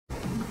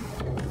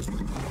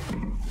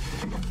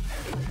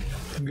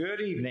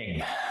Good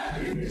evening.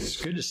 It's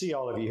good to see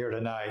all of you here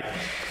tonight.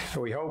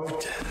 We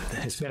hope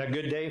it's been a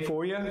good day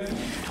for you.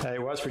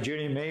 It was for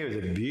Judy and me. It was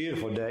a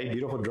beautiful day,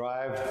 beautiful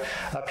drive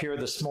up here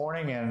this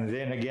morning, and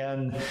then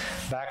again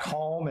back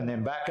home, and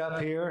then back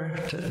up here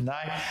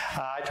tonight.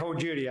 I told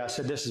Judy, I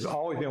said, this has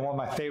always been one of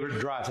my favorite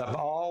drives. I've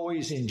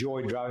always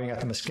enjoyed driving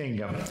up the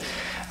Muskingum.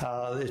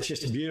 It's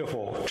just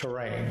beautiful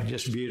terrain,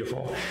 just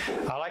beautiful.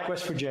 I like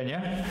West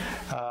Virginia.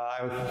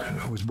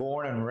 I was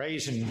born and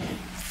raised in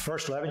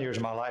first 11 years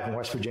of my life in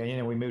West Virginia,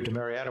 and we moved to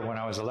Marietta when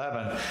I was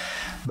 11.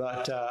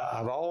 But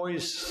I've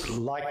always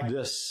liked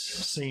this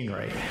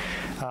scenery.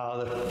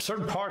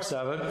 Certain parts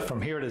of it,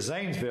 from here to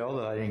Zanesville,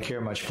 that I didn't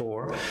care much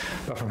for,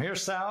 but from here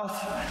south,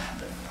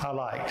 I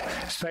liked,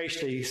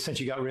 especially since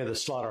you got rid of the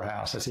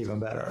slaughterhouse. That's even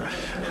better.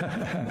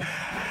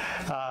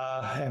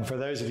 And for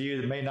those of you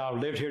that may not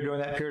have lived here during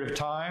that period of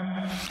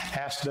time,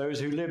 ask those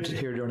who lived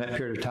here during that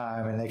period of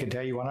time, and they can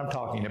tell you what I'm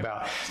talking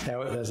about.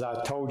 Now, as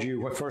I told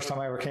you, the first time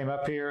I ever came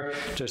up here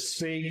to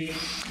speak,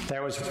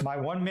 that was my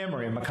one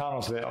memory in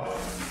McConnellsville.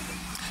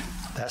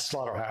 That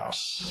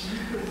slaughterhouse.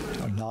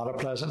 Not a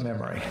pleasant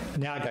memory.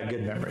 Now I got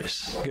good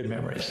memories. Good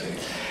memories.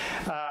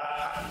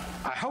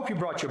 I hope you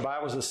brought your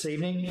Bibles this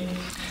evening,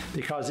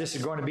 because this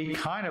is going to be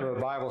kind of a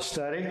Bible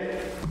study,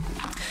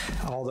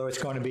 although it's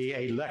going to be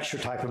a lecture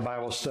type of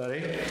Bible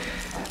study.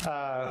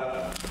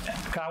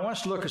 I want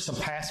us to look at some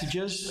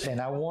passages, and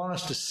I want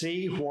us to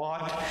see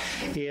what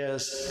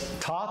is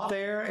taught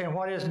there and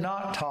what is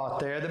not taught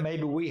there that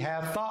maybe we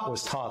have thought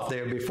was taught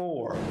there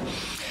before.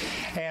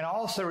 And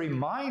also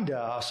remind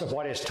us of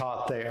what is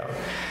taught there.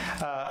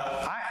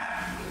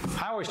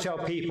 I always tell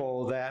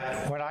people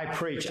that when I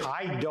preach,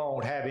 I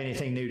don't have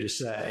anything new to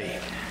say.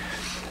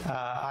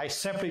 I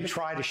simply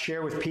try to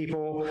share with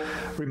people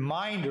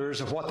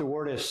reminders of what the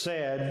Word has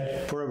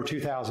said for over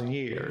 2,000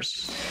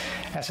 years.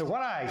 And so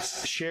what I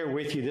share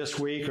with you this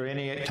week or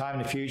any time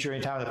in the future,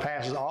 any time in the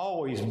past, has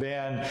always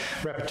been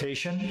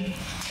repetition,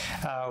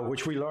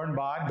 which we learn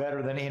by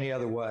better than any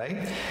other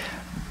way.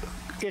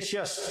 It's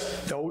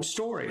just the old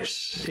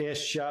stories.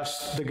 It's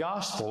just the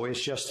gospel. It's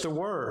just the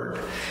Word.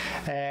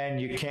 And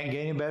you can't get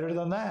any better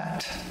than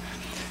that.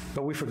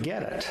 But we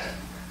forget it.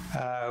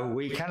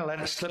 We kind of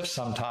let it slip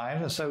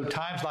sometimes. And so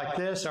times like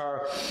this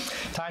are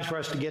times for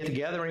us to get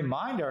together and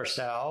remind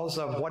ourselves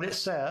of what it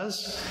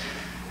says,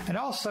 and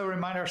also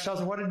remind ourselves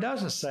of what it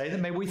doesn't say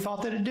that maybe we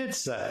thought that it did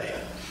say.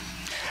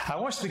 I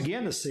want us to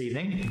begin this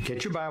evening.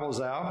 Get your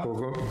Bibles out.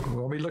 We're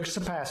going to be looking at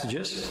some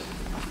passages,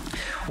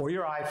 or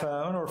your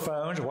iPhone or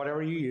phones or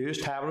whatever you use,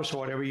 tablets or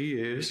whatever you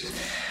use.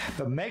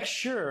 But make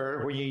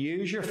sure when you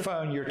use your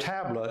phone, your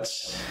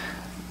tablets,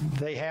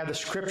 they have the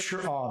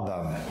Scripture on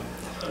them.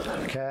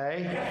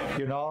 Okay?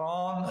 You're not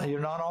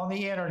on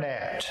the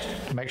internet.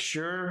 Make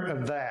sure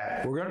of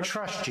that. We're going to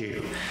trust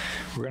you.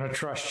 We're going to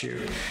trust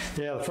you.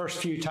 Yeah, the first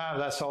few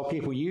times I saw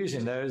people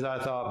using those, I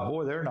thought,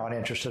 boy, they're not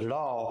interested at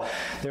all.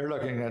 They're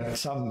looking at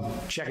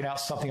checking out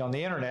something on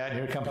the internet, and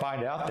here to come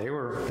find out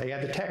they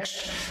had the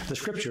text, the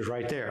Scriptures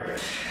right there.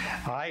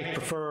 I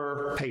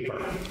prefer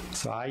paper,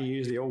 so I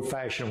use the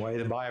old-fashioned way,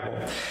 the Bible.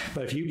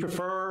 But if you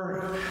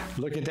prefer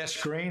looking at that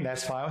screen,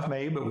 that's fine with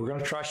me, but we're going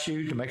to trust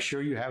you to make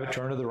sure you have it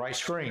turned to the right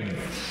screen.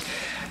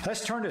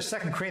 Let's turn to 2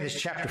 Corinthians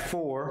chapter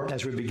 4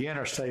 as we begin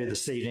our study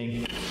this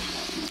evening,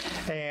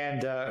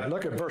 and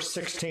look at verse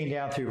 16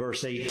 down through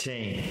verse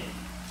 18.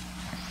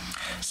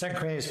 2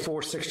 Corinthians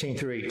 4, 16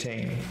 through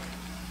 18.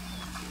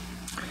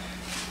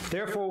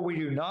 Therefore, we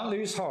do not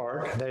lose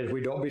heart, that is, we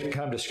don't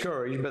become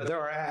discouraged, but though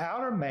our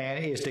outer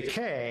man is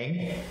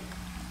decaying,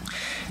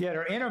 yet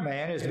our inner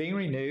man is being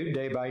renewed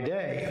day by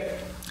day.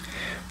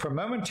 For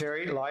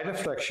momentary light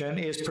affliction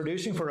is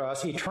producing for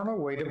us eternal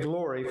weight of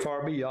glory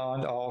far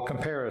beyond all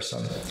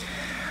comparison.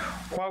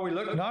 While we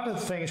look not at the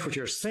things which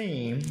are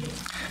seen,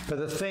 but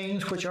the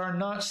things which are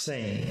not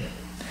seen.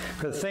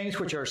 For the things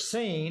which are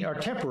seen are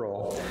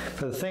temporal,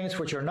 for the things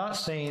which are not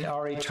seen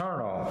are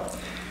eternal.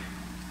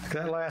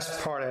 That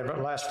last part,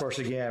 that last verse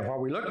again. While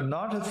we look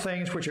not at the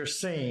things which are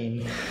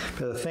seen,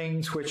 but the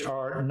things which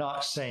are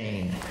not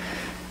seen.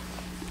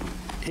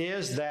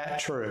 Is that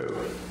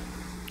true?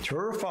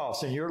 True or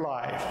false in your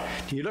life?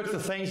 Do you look at the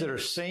things that are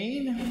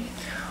seen,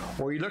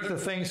 or you look at the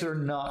things that are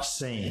not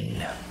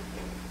seen?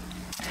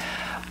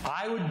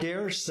 I would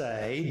dare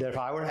say that if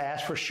I were to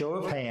ask for a show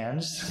of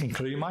hands,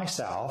 including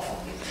myself,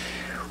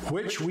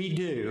 which we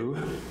do,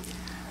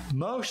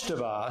 most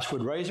of us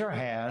would raise our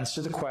hands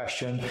to the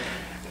question,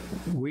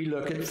 we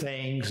look at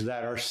things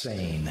that are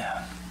seen.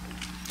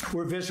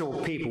 We're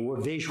visual people. We're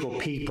visual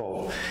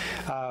people.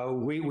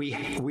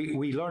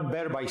 We learn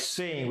better by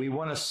seeing. We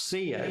want to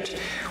see it.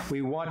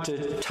 We want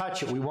to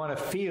touch it. We want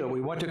to feel it.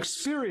 We want to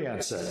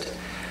experience it.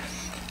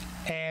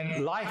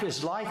 And life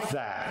is like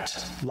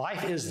that.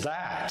 Life is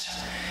that.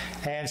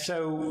 And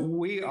so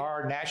we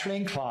are naturally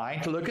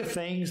inclined to look at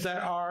things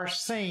that are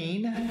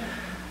seen,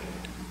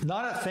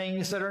 not at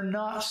things that are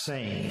not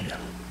seen.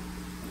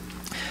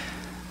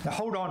 Now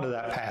hold on to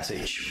that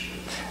passage.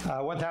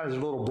 One time as a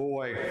little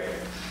boy,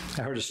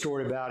 I heard a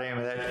story about him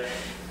that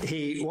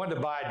he wanted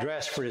to buy a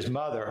dress for his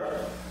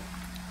mother.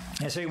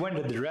 And so he went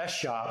to the dress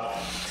shop,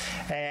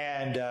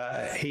 and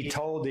he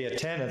told the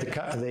attendant,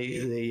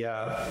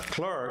 the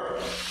clerk,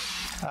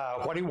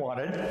 what he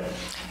wanted.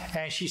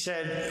 And she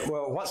said,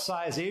 well, what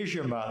size is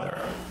your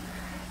mother?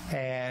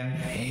 And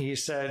he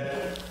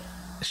said,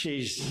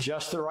 she's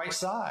just the right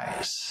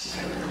size.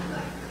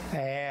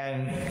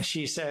 And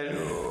she said,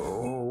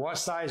 what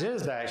size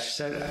is that? She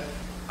said,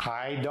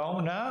 I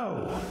don't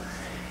know.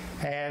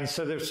 And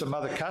so there's some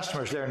other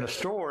customers there in the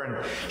store,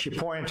 and she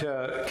pointed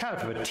to kind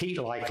of a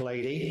petite-like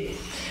lady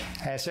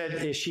and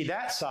said, is she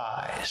that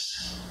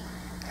size?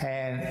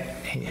 And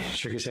he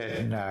shook his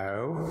head,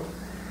 no.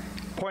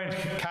 Pointed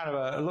to kind of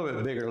a little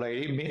bit bigger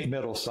lady,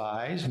 middle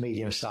size,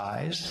 medium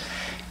size.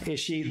 Is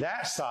she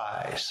that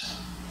size?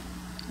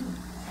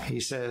 He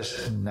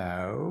says,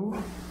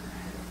 no.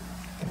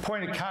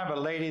 Pointed kind of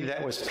a lady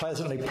that was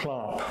pleasantly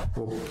plump.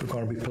 We're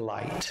going to be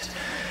polite.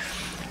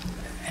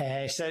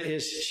 And he said,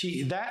 is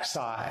she that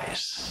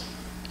size?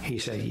 He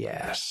said,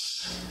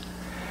 yes.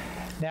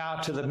 Now,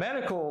 to the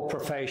medical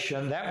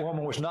profession, that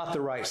woman was not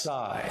the right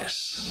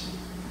size.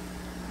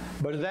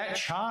 But that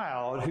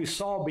child who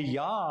saw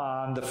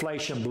beyond the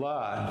flesh and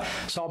blood,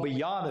 saw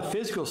beyond the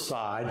physical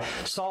side,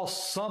 saw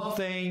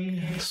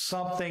something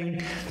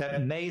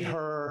that made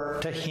her,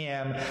 to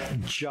him,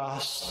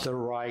 just the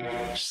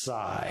right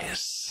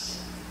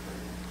size.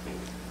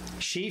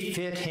 She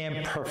fit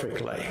him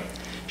perfectly.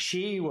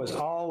 She was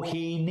all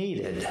he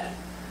needed.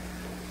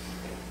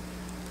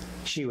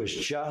 She was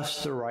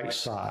just the right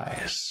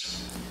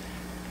size.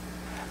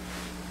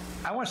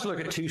 I want us to look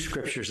at two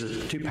scriptures,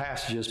 two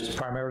passages,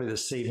 primarily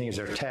this evening as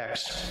our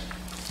text.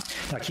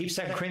 Now keep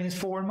 2 Corinthians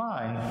 4 in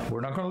mind.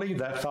 We're not going to leave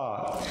that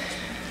thought.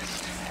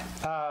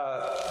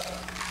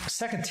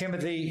 2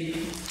 Timothy,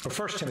 or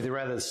 1 Timothy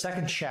rather, the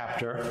second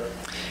chapter,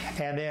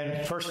 and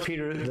then 1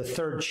 Peter, the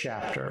third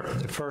chapter.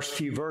 The first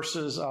few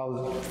verses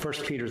of 1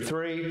 Peter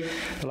 3,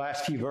 the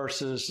last few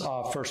verses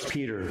of 1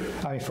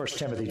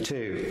 Timothy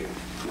 2.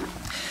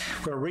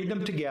 We're going to read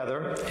them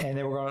together, and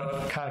then we're going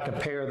to kind of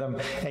compare them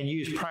and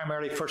use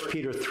primarily 1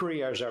 Peter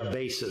 3 as our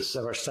basis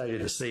of our study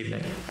this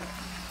evening.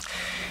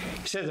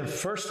 He says in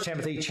 1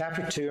 Timothy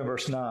chapter 2 and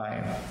verse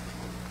 9,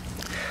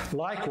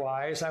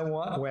 likewise, I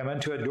want women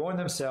to adorn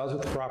themselves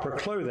with proper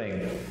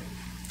clothing,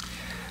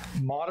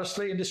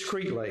 modestly and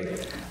discreetly,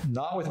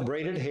 not with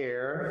braided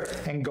hair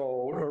and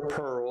gold or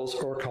pearls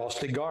or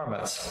costly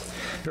garments,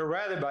 but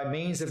rather by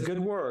means of good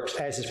works,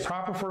 as is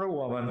proper for a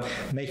woman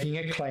making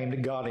a claim to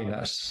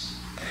godliness.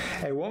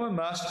 A woman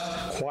must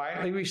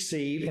quietly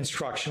receive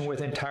instruction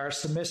with entire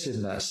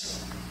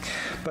submissiveness.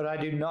 But I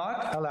do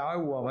not allow a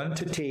woman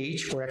to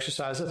teach or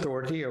exercise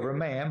authority over a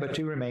man, but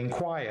to remain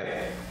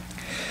quiet.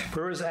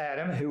 For it was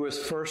Adam who was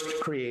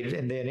first created,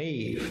 and then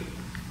Eve.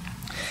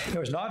 It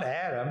was not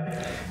Adam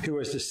who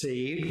was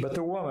deceived, but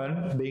the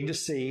woman, being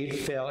deceived,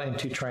 fell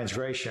into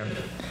transgression.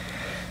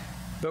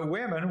 But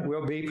women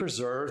will be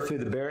preserved through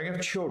the bearing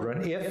of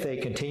children if they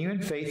continue in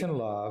faith and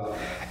love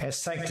and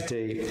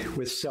sanctity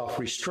with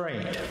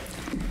self-restraint.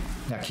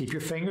 Now keep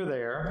your finger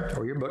there,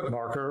 or your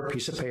bookmarker,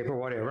 piece of paper,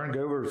 whatever, and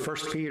go over to 1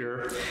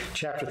 Peter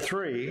chapter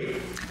 3,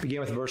 begin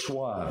with verse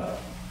 1.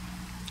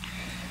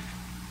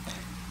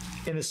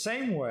 In the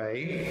same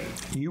way,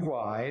 you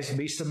wives,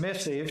 be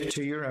submissive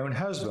to your own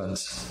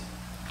husbands,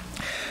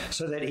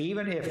 so that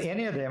even if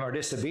any of them are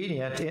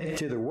disobedient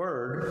to the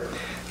word,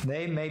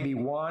 they may be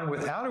won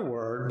without a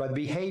word by the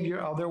behavior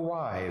of their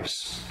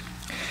wives,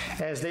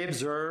 as they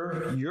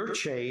observe your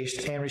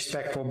chaste and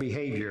respectful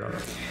behavior.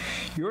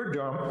 Your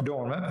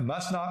adornment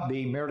must not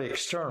be merely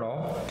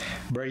external,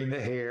 braiding the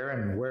hair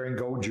and wearing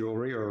gold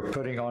jewelry or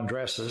putting on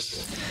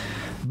dresses,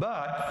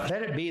 but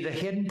let it be the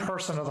hidden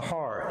person of the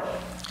heart,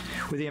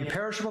 with the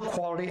imperishable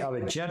quality of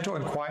a gentle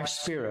and quiet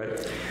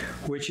spirit,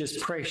 which is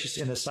precious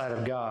in the sight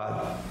of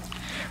God.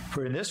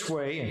 For in this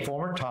way, in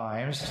former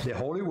times, the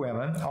holy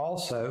women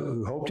also,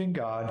 who hoped in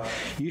God,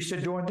 used to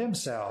adorn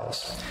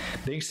themselves,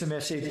 being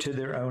submissive to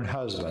their own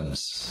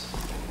husbands.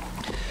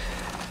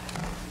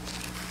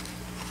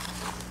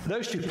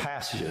 Those two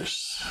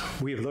passages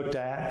we've looked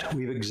at,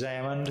 we've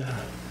examined,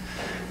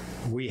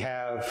 we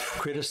have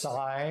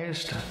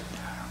criticized,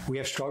 we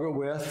have struggled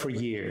with for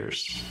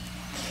years.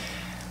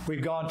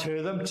 We've gone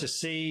to them to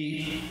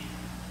see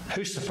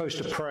who's supposed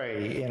to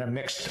pray in a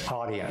mixed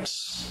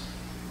audience.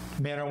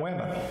 Men or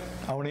women?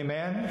 Only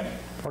men?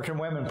 Or can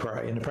women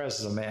pray in the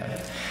presence of men?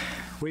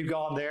 We've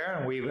gone there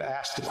and we've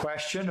asked the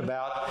question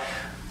about,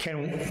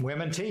 can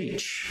women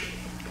teach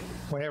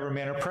whenever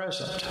men are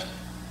present?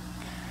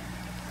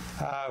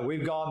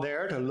 We've gone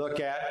there to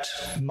look at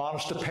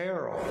modest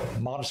apparel,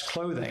 modest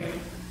clothing.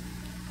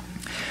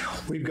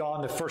 We've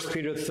gone to 1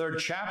 Peter, the third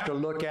chapter, to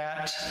look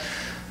at,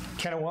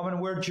 can a woman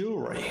wear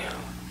jewelry?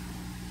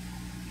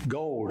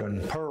 Gold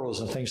and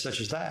pearls and things such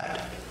as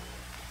that.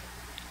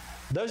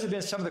 Those have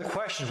been some of the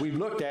questions we've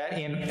looked at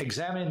in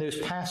examining those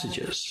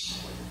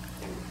passages.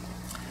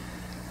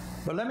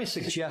 But let me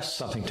suggest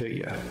something to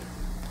you.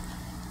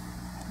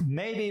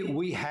 Maybe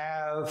we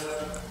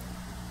have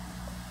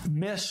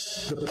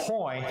missed the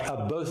point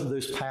of both of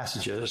those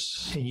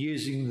passages in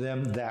using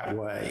them that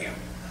way.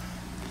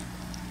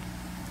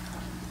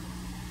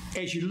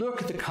 as you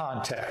look at the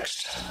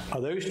context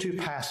of those two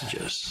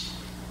passages,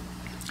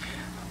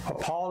 what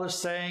Paul is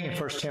saying in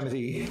 1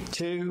 Timothy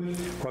 2,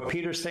 what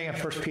Peter is saying in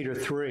 1 Peter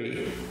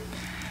 3,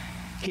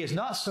 he is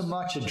not so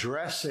much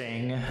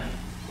addressing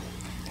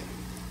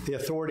the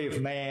authority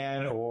of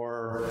man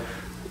or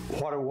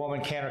what a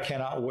woman can or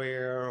cannot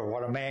wear or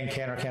what a man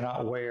can or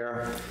cannot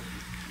wear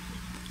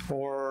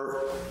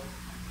or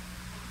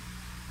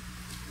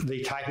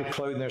the type of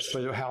clothing they're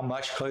supposed to, how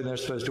much clothing they're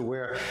supposed to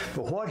wear.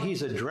 But what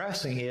he's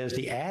addressing is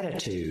the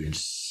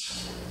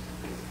attitudes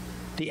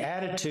of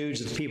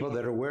the people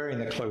that are wearing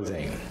the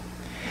clothing,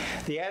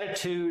 the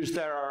attitudes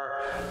that are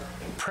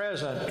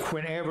present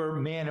whenever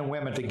men and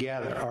women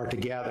are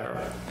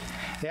together,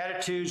 the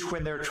attitudes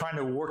when they're trying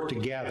to work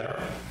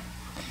together.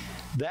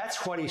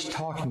 That's what he's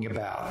talking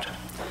about.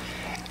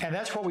 And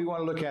that's what we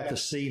want to look at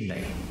this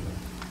evening.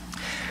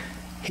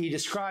 He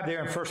described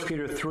there in 1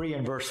 Peter 3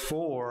 and verse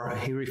 4,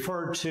 he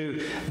referred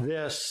to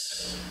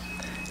this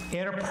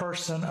inner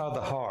person of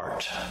the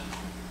heart.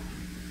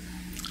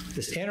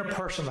 This inner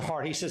person of the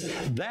heart. He says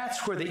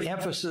that's where the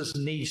emphasis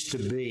needs to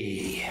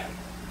be.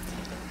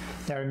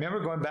 Now remember,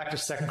 going back to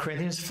 2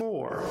 Corinthians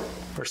 4,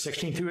 verse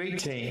 16 through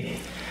 18,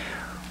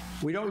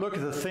 we don't look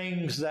at the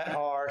things that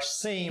are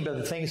seen, but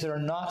the things that are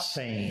not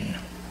seen.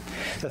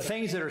 The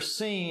things that are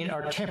seen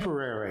are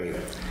temporary.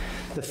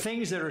 The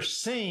things that are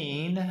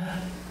seen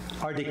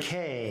are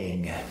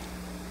decaying.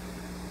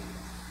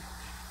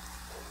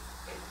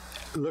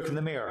 Look in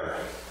the mirror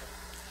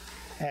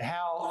and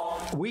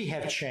how we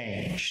have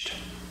changed.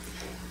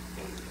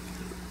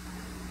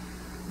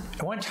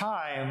 At one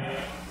time,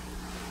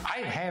 I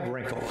didn't have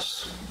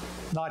wrinkles.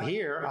 Not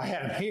here. I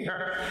had them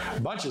here.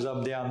 Bunches of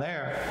them down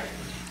there.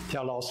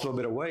 Till I lost a little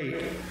bit of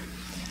weight.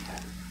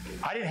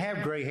 I didn't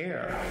have gray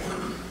hair.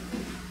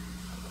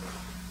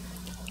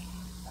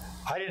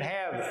 I didn't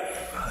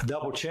have a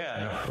double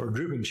chin or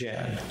drooping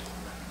chin.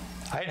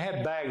 I didn't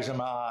have bags in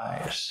my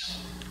eyes.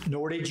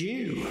 Nor did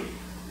you.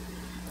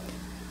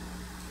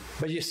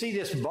 But you see,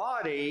 this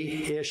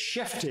body is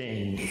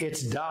shifting.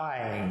 It's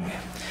dying.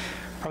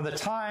 From the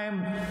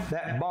time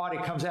that body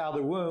comes out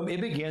of the womb,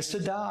 it begins to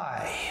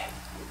die.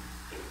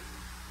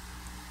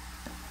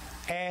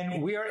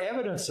 And we are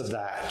evidence of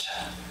that.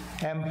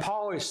 And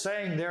Paul is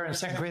saying there in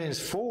 2 Corinthians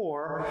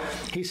 4,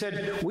 he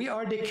said, we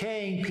are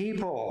decaying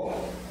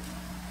people.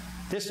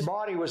 This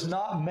body was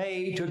not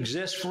made to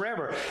exist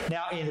forever.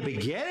 Now, in the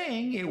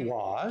beginning, it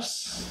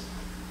was.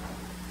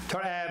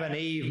 Adam and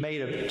Eve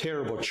made a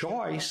terrible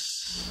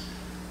choice.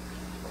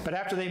 But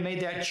after they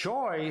made that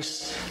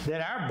choice,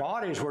 then our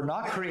bodies were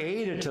not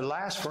created to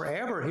last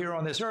forever here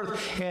on this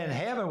earth. In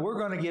heaven, we're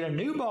going to get a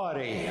new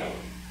body.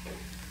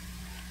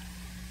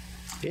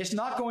 It's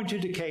not going to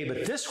decay,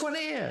 but this one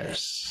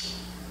is.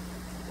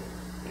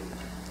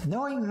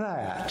 Knowing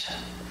that,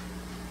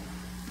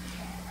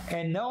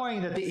 and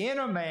knowing that the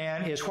inner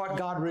man is what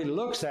God really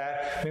looks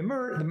at.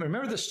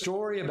 Remember the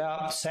story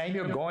about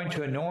Samuel going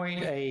to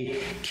anoint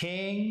a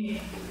king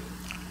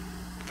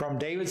from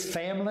David's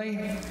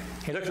family?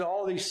 He looked at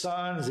all these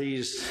sons,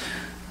 these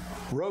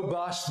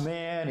robust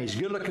men, these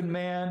good-looking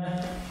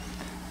men,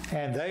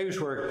 and those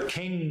were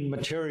king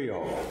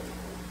material.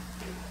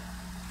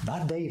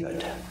 Not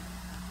David.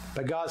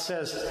 But God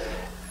says,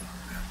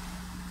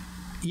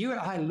 you and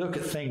I look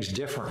at things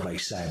differently,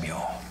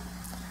 Samuel.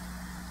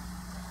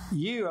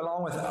 You,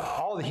 along with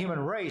all the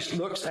human race,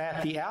 looks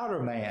at the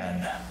outer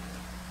man,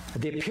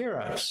 the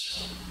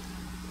appearance.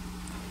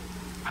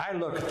 I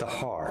look at the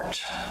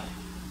heart.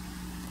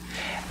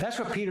 That's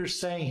what Peter's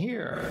saying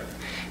here.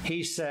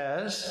 He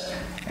says,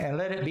 and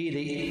let it be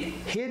the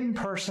hidden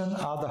person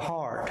of the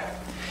heart.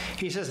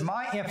 He says,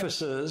 my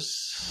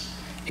emphasis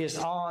is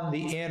on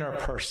the inner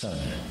person.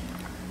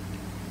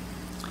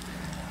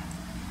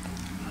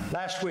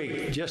 Last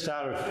week, just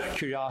out of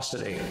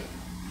curiosity,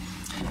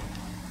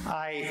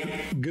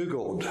 I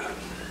Googled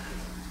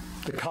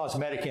the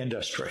cosmetic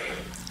industry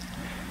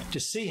to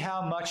see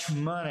how much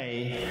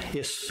money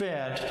is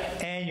spent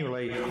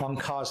annually on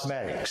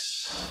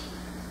cosmetics.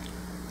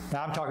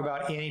 Now, I'm talking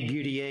about any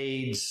beauty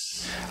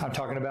aids. I'm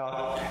talking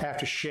about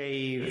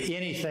aftershave,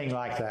 anything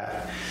like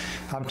that.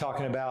 I'm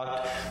talking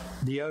about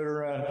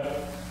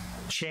deodorant,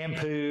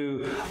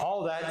 shampoo,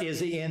 all that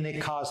is in the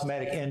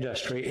cosmetic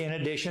industry, in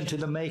addition to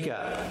the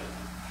makeup.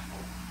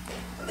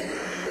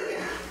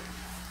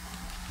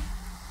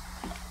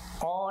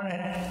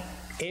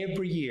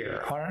 Every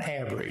year, on an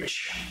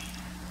average,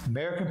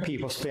 American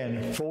people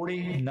spend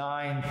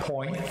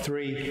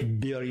 $49.3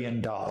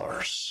 billion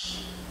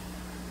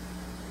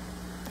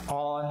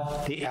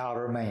on the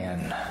outer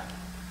man.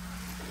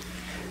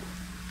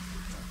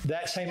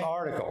 That same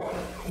article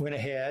went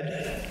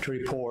ahead to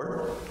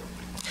report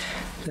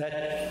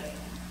that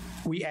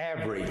we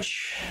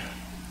average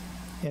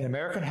in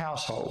American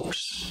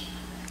households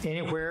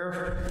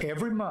anywhere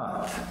every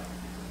month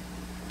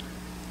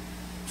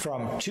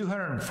from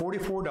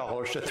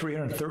 $244 to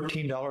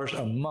 $313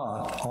 a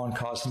month on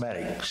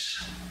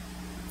cosmetics,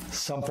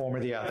 some form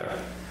or the other.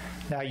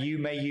 Now, you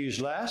may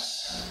use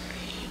less,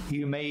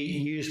 you may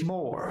use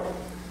more.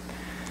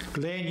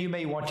 Glenn, you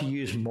may want to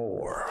use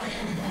more.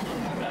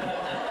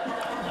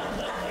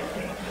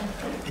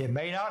 It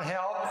may not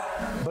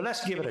help, but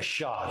let's give it a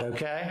shot,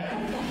 okay?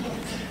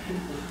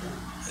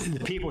 The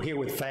people here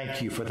would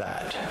thank you for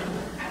that.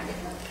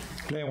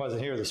 Glenn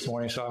wasn't here this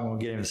morning, so I'm going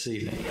to get him this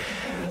evening.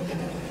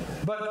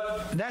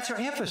 But that's our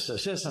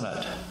emphasis, isn't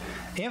it?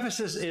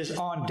 Emphasis is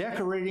on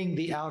decorating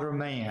the outer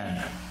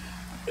man.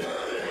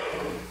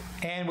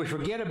 And we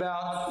forget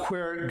about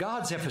where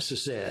God's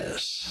emphasis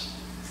is.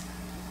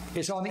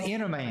 It's on the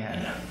inner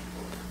man.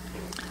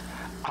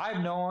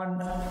 I've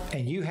known,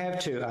 and you have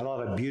too, a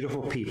lot of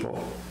beautiful people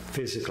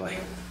physically.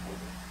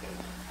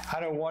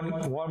 I know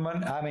one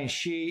woman,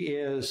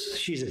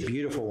 she's a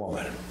beautiful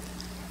woman.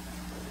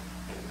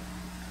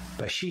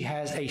 But she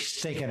has a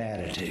stinking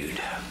attitude,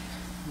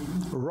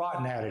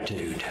 rotten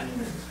attitude,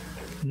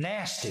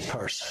 nasty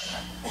person,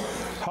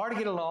 hard to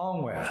get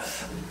along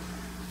with.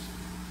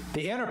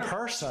 The inner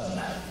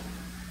person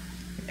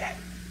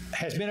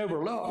has been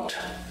overlooked,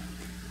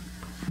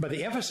 but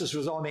the emphasis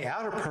was on the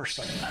outer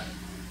person.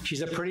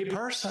 She's a pretty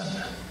person,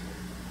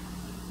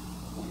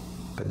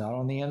 but not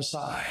on the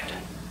inside.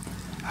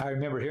 I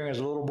remember hearing as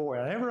a little boy,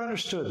 I never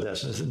understood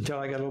this until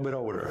I got a little bit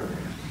older.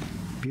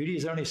 Beauty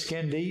is only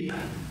skin deep.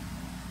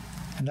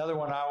 Another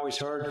one I always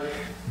heard,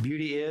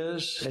 beauty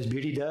is as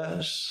beauty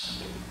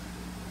does.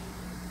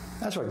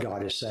 That's what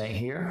God is saying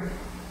here.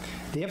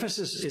 The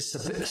emphasis is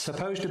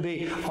supposed to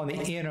be on the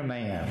inner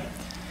man.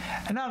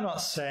 And I'm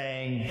not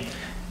saying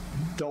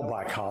don't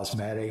buy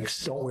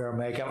cosmetics, don't wear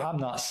makeup. I'm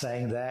not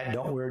saying that.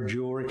 Don't wear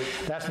jewelry.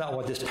 That's not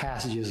what this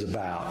passage is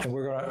about. And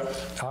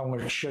I'm going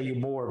to show you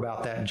more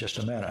about that in just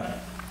a minute.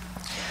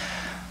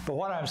 But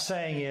what I'm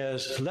saying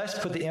is, let's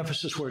put the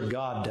emphasis where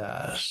God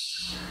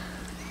does,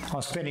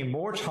 on spending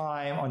more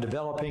time on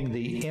developing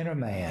the inner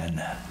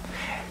man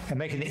and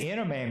making the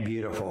inner man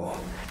beautiful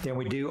than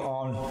we do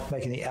on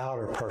making the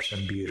outer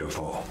person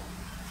beautiful.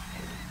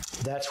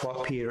 That's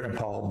what Peter and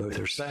Paul both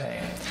are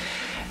saying.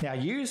 Now,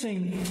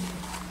 using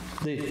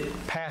the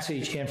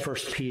passage in 1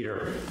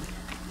 Peter,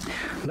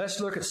 let's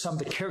look at some of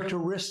the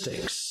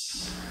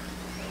characteristics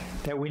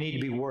that we need to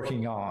be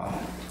working on.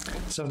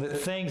 Some of the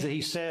things that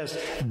he says,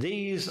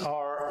 these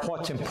are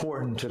what's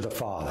important to the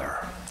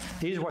Father.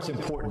 These are what's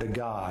important to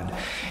God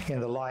in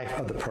the life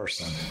of the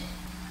person.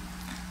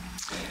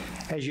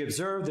 As you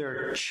observe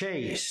their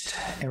chaste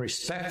and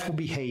respectful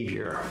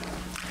behavior,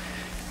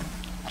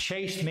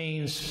 chaste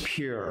means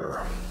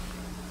pure.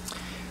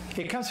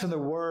 It comes from the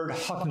word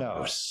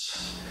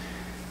hupnos,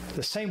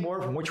 the same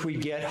word from which we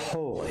get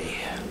holy,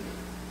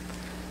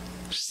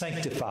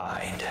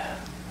 sanctified,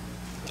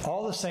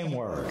 all the same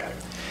word.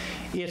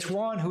 It's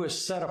one who is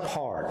set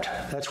apart.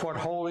 That's what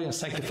holy and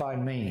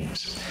sanctified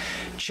means.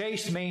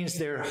 Chaste means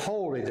they're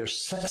holy, they're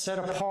set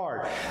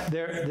apart,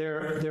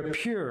 they're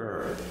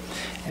pure.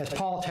 As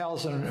Paul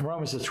tells in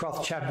Romans, the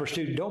 12th chapter, verse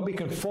 2, don't be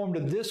conformed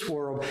to this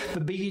world,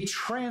 but be ye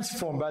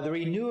transformed by the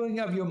renewing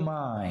of your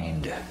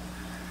mind.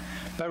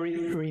 By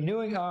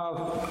renewing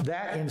of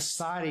that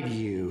inside of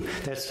you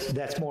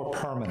that's more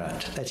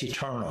permanent, that's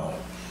eternal.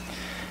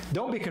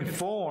 Don't be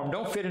conformed,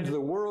 don't fit into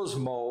the world's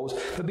molds,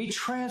 but be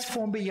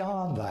transformed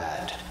beyond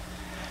that.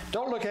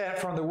 Don't look at it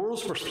from the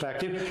world's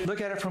perspective,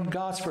 look at it from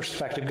God's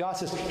perspective. God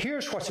says,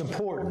 here's what's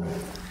important.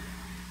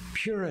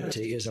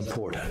 Purity is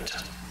important.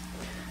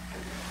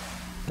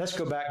 Let's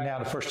go back now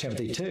to 1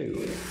 Timothy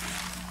 2.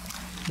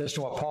 Listen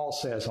to what Paul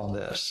says on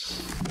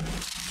this.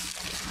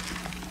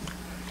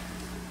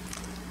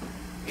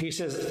 He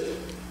says,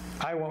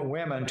 I want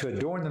women to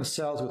adorn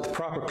themselves with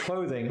proper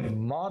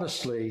clothing,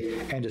 modestly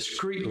and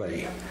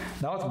discreetly,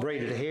 not with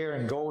braided hair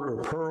and gold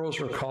or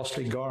pearls or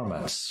costly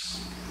garments.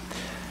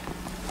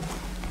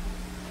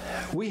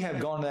 We have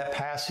gone to that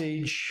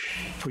passage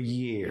for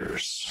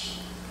years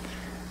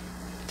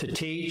to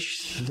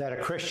teach that a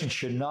Christian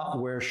should not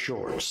wear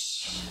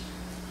shorts,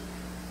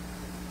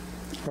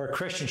 or a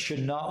Christian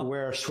should not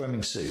wear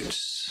swimming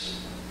suits,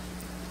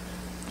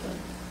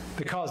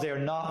 because they are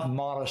not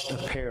modest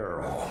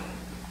apparel.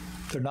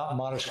 They're not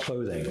modest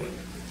clothing.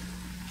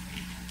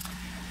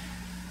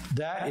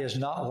 That is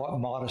not what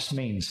modest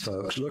means,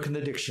 folks. Look in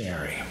the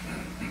dictionary.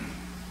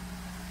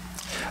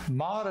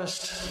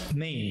 Modest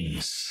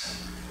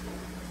means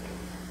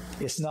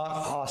it's not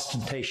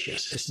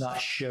ostentatious. It's not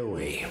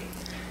showy.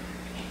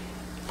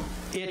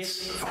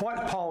 It's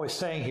what Paul is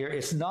saying here.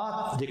 It's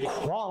not the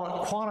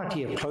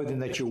quantity of clothing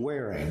that you're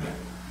wearing.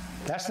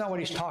 That's not what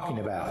he's talking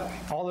about,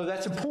 although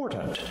that's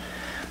important.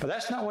 But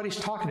that's not what he's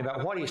talking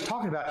about. What he's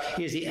talking about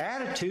is the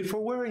attitude for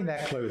wearing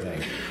that clothing.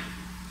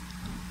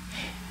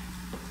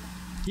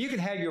 You can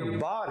have your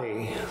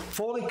body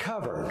fully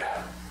covered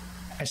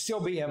and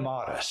still be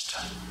immodest.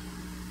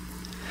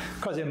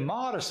 Because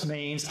immodest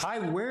means I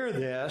wear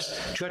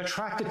this to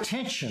attract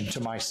attention to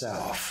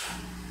myself.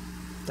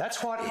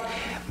 That's what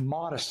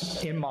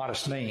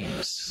immodest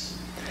means.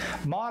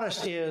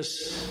 Modest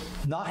is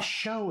not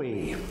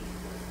showy,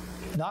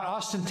 not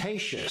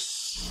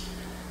ostentatious.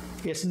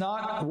 It's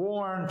not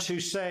worn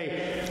to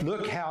say,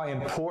 look how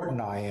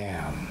important I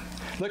am.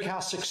 Look how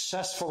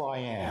successful I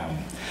am.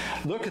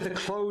 Look at the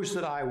clothes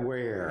that I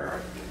wear.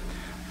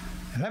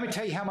 And let me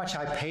tell you how much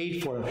I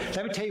paid for them.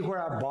 Let me tell you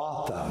where I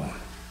bought them.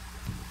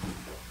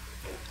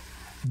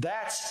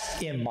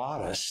 That's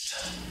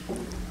immodest.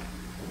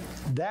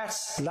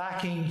 That's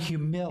lacking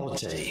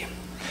humility.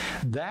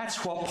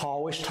 That's what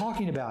Paul was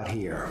talking about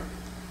here.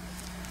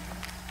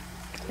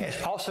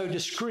 It's also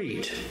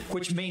discreet,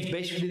 which means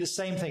basically the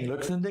same thing.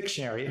 Look in the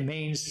dictionary. It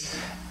means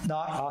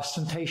not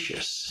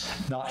ostentatious,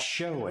 not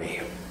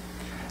showy,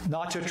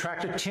 not to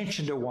attract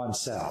attention to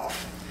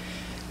oneself.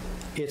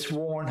 It's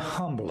worn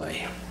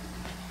humbly.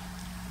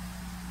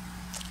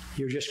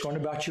 You're just going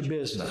about your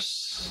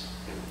business.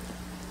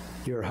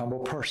 You're a humble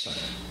person.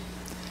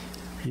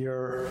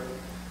 You're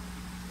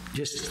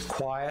just a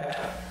quiet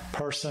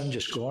person,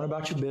 just going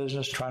about your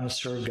business, trying to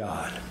serve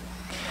God.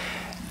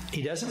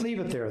 He doesn't leave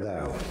it there,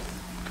 though.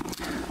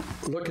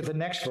 Look at the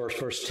next verse,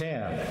 verse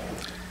 10.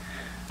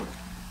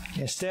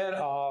 Instead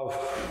of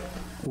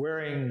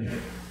wearing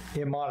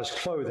immodest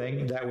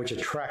clothing, that which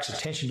attracts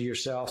attention to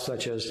yourself,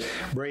 such as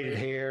braided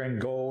hair and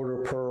gold or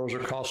pearls or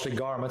costly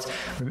garments,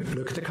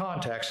 look at the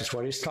context. That's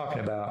what he's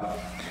talking about.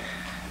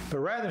 But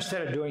rather,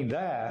 instead of doing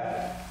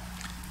that,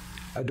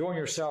 adorn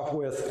yourself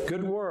with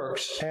good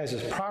works as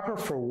is proper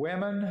for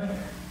women,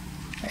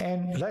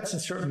 and let's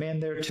insert men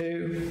there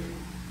too,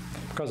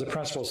 because the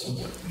principle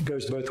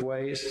goes both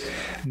ways,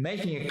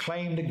 making a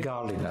claim to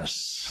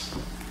godliness.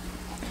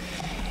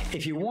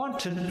 If you want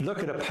to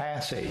look at a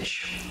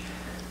passage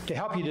to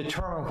help you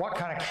determine what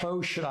kind of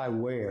clothes should I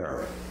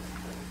wear,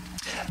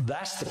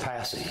 that's the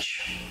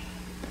passage.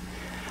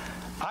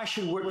 I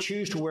should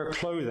choose to wear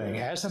clothing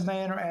as a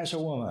man or as a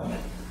woman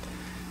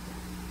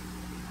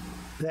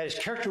that is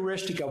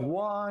characteristic of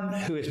one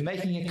who is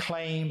making a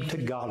claim to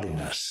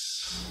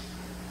godliness.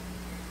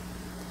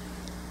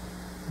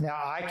 Now,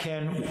 I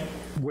can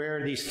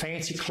wear these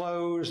fancy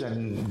clothes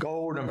and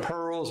gold and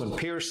pearls and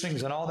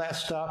piercings and all that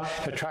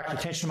stuff to attract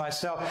attention to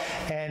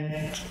myself,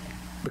 and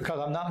because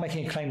I'm not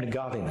making a claim to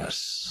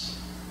godliness.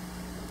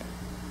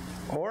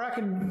 Or I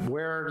can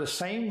wear the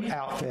same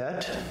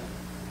outfit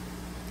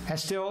and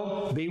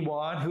still be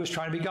one who is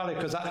trying to be godly,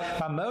 because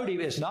my motive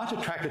is not to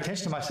attract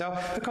attention to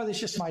myself, because it's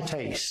just my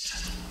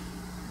taste.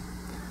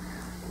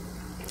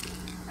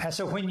 And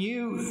so when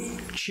you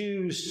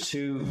choose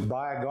to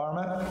buy a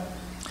garment,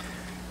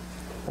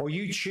 or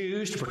you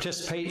choose to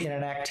participate in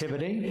an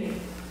activity,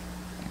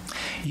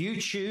 you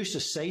choose to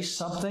say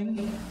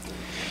something,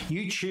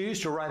 you choose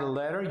to write a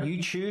letter,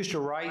 you choose to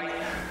write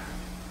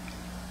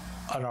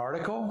an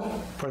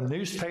article for the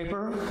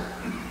newspaper,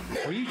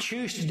 or you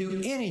choose to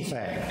do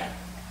anything,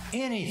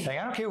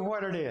 I don't care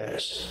what it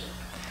is.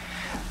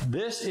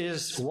 This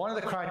is one of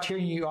the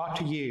criteria you ought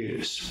to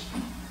use.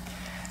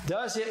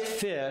 Does it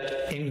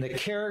fit in the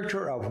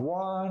character of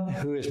one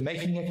who is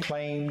making a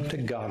claim to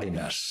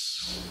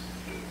godliness?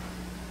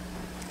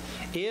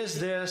 Is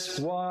this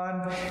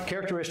one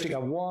characteristic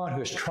of one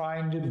who is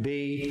trying to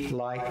be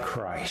like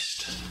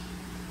Christ?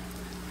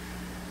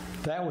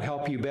 That will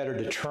help you better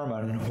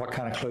determine what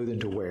kind of clothing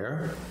to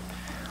wear,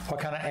 what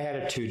kind of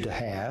attitude to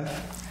have,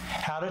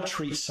 how to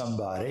treat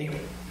somebody,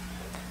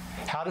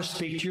 how to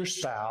speak to your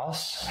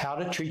spouse, how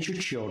to treat your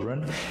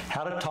children,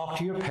 how to talk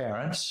to your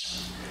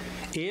parents.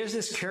 Is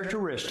this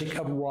characteristic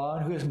of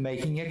one who is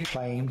making a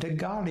claim to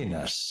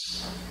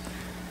godliness?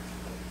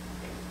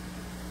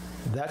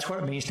 That's what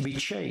it means to be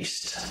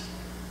chaste.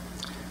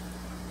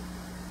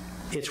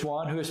 It's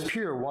one who is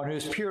pure. One who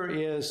is pure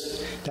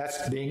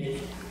that's being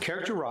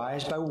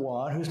characterized by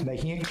one who's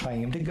making a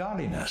claim to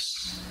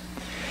godliness.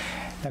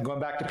 Now, going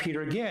back to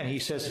Peter again, he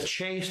says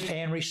chaste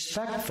and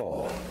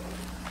respectful.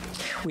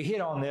 We hit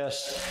on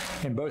this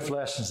in both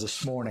lessons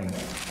this morning.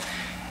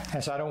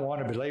 And so I don't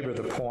want to belabor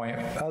the point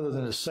other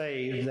than to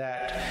say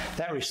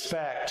that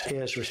respect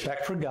is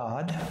respect for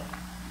God.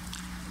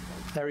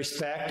 That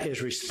respect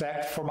is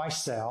respect for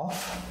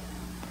myself.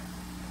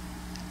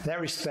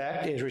 That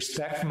respect is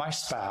respect for my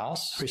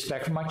spouse,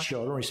 respect for my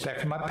children,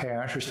 respect for my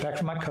parents, respect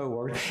for my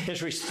coworkers.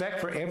 It's respect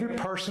for every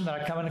person that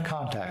I come into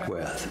contact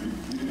with.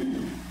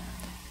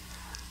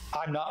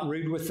 I'm not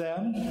rude with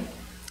them.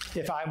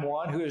 If I'm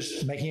one who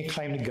is making a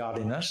claim to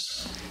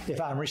godliness,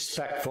 if I'm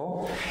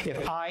respectful,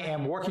 if I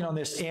am working on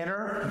this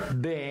inner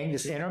being,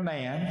 this inner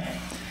man,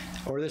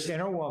 or this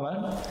inner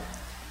woman,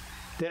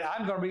 then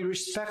I'm going to be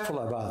respectful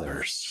of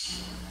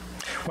others.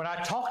 When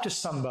I talk to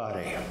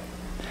somebody,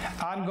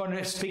 I'm going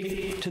to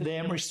speak to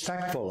them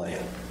respectfully.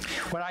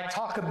 When I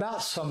talk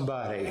about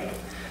somebody,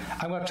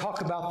 I'm going to talk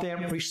about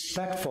them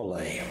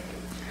respectfully.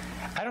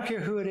 I don't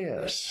care who it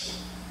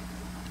is.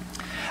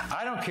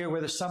 I don't care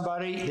whether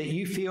somebody that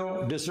you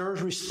feel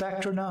deserves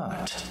respect or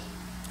not.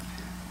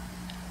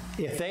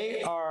 If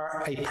they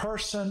are a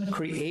person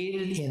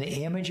created in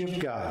the image of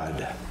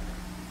God,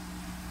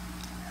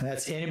 and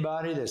that's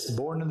anybody that's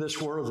born in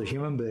this world as a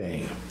human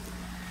being,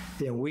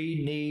 then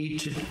we need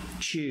to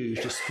choose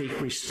to speak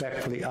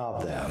respectfully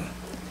of them.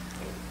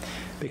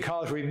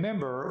 Because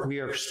remember, we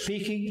are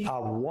speaking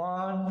of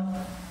one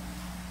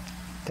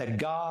that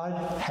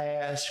God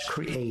has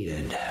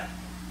created.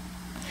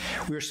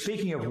 We're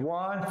speaking of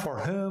one for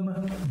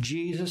whom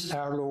Jesus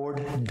our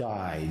Lord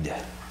died.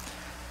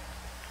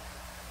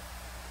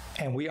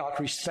 and we ought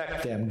to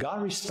respect them.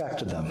 God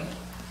respected them.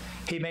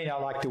 He may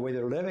not like the way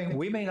they're living.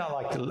 We may not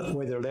like the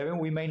way they're living.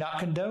 We may not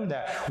condone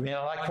that. We may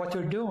not like what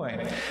they're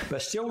doing.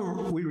 But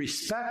still, we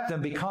respect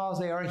them because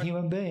they are a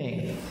human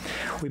being.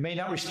 We may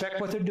not respect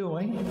what they're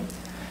doing,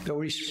 but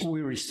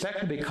we respect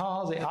them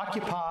because they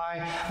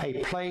occupy a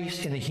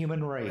place in the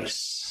human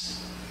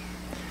race.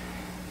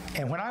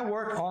 And when I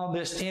work on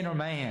this inner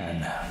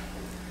man,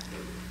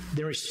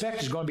 the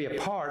respect is going to be a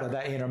part of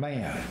that inner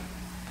man.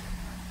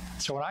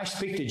 So when I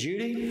speak to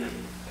Judy,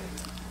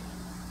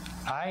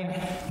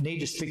 I need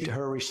to speak to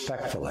her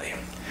respectfully.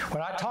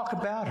 When I talk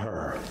about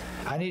her,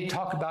 I need to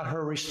talk about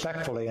her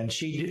respectfully, and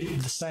she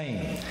did the same.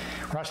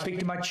 When I speak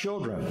to my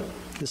children,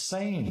 the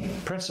same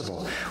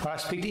principle. When I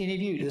speak to any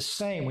of you, the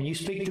same. When you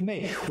speak to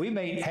me, we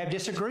may have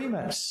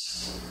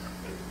disagreements.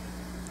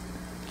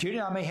 Judy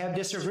and I may have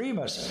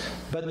disagreements,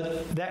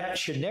 but that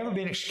should never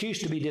be an excuse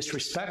to be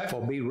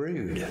disrespectful, be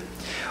rude.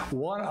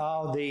 One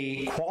of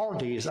the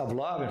qualities of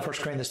love in 1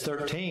 Corinthians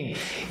 13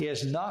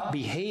 is not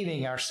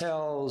behaving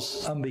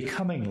ourselves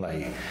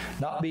unbecomingly,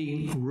 not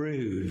being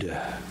rude.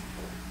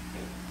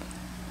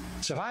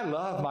 So if I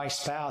love my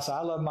spouse,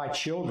 I love my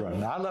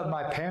children, I love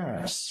my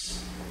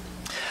parents,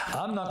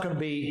 I'm not going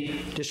to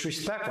be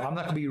disrespectful. I'm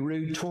not going to be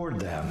rude toward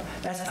them.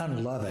 That's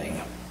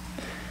unloving.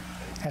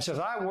 And so as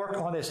I work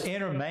on this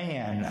inner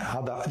man,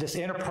 this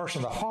inner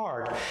person of the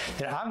heart,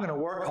 then I'm going to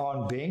work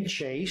on being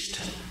chaste,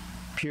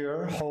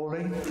 pure,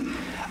 holy.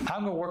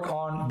 I'm going to work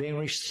on being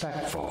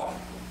respectful,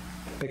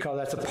 because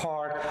that's a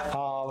part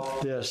of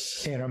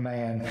this inner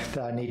man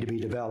that I need to be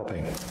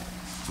developing.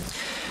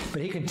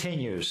 But he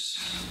continues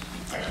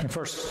in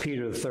 1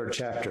 Peter, the 3rd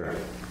chapter.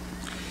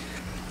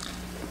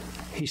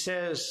 He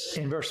says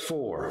in verse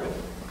 4,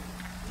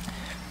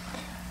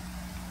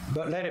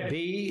 "But let it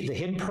be the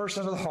hidden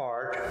person of the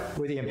heart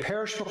with the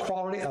imperishable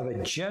quality of a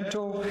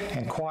gentle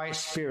and quiet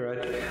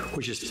spirit,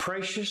 which is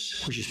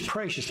precious,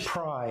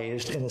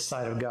 prized in the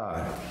sight of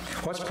God."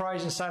 What's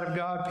prized in the sight of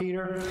God,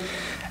 Peter?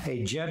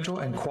 A gentle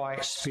and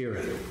quiet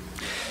spirit.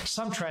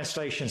 Some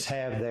translations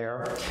have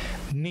there,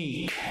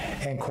 meek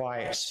and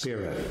quiet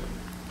spirit.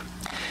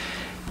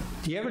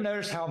 Do you ever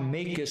notice how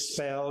meek is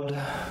spelled?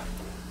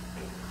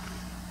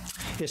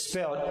 It's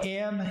spelled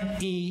M-E-E-K.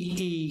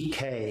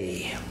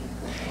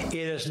 It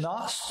is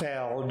not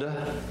spelled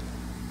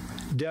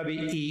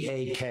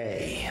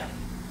W-E-A-K.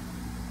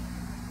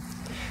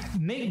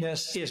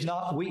 Meekness is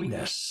not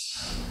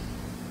weakness.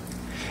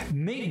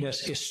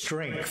 Meekness is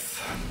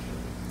strength.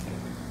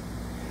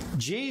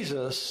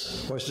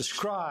 Jesus was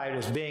described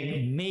as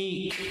being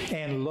meek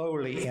and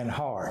lowly in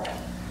heart.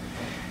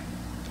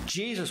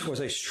 Jesus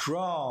was a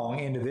strong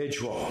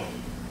individual.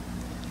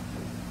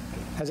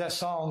 As that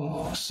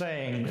song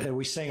that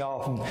we sing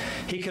often,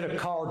 he could have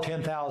called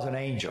 10,000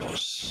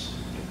 angels.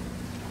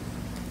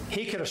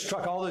 He could have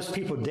struck all those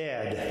people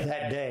dead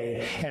that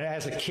day. And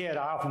as a kid,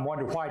 I often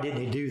wondered, why didn't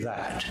he do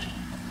that?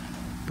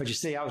 But you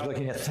see, I was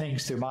looking at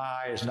things through my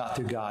eyes, not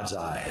through God's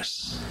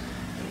eyes.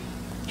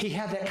 He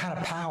had that kind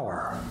of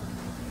power.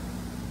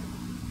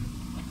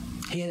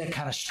 He had that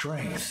kind of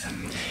strength.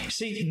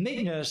 See,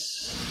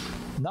 meekness,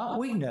 not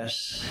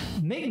weakness,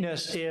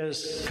 meekness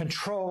is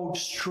controlled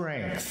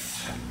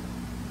strength.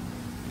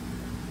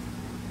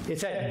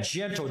 It's that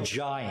gentle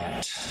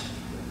giant.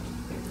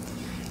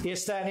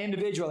 It's that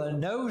individual that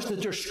knows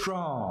that they're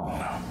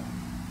strong,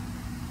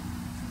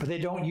 but they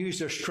don't use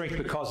their strength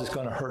because it's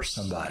going to hurt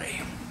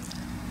somebody.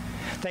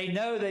 They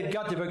know they've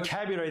got the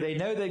vocabulary. They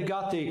know they've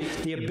got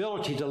the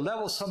ability to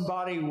level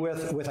somebody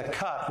with a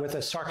cut, with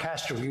a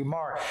sarcastic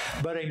remark.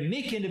 But a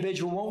meek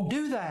individual won't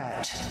do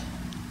that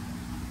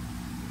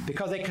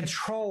because they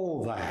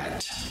control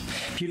that.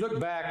 If you look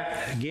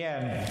back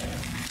again,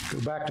 go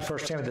back to 1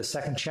 Timothy, the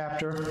 2nd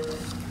chapter,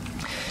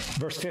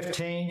 verse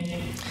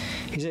 15.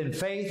 He said, "In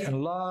faith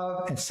and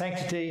love and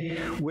sanctity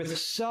with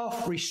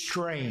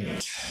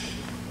self-restraint."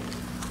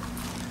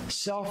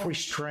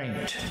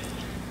 Self-restraint.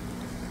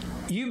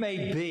 You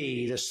may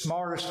be the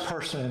smartest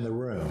person in the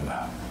room.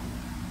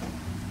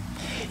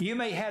 You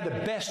may have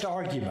the best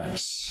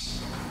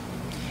arguments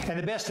and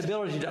the best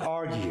ability to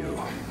argue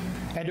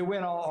and to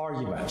win all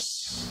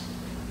arguments.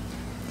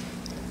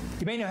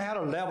 You may know how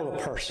to level a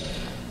person,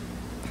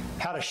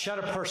 how to shut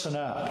a person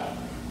up,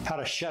 how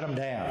to shut them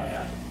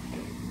down.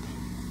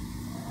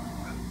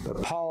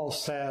 But Paul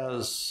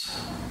says,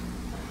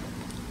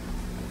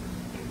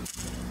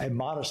 a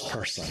modest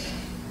person,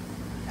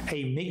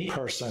 a meek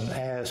person,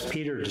 as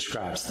Peter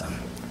describes them,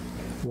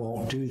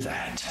 won't do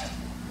that.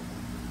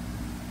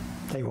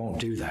 They won't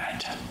do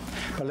that.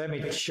 But let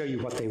me show you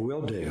what they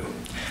will do.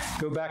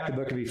 Go back to the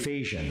book of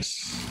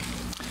Ephesians,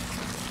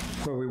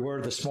 where we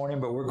were this morning,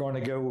 but we're going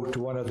to go to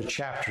one other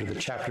chapter, a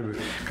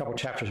couple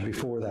chapters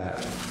before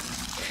that.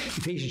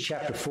 Ephesians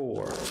chapter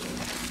 4.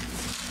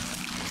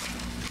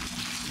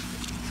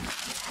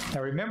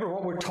 Now remember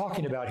what we're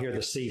talking about here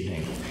this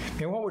evening.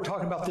 And what we're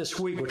talking about this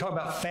week, we're talking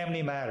about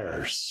family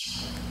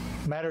matters,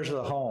 matters of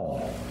the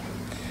home.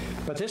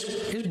 But this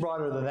is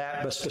broader than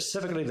that, but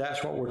specifically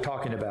that's what we're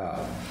talking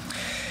about.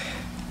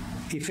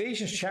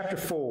 Ephesians chapter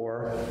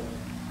 4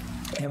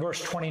 and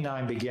verse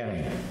 29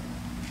 beginning.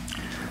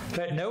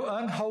 Let no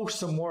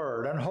unwholesome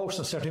word,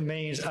 unwholesome simply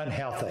means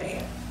unhealthy,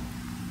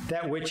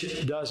 that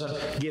which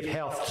doesn't give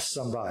health to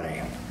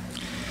somebody.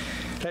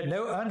 Let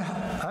no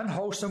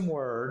unwholesome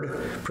word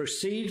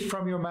proceed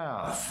from your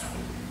mouth,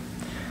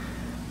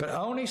 but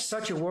only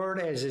such a word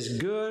as is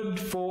good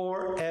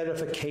for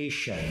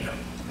edification.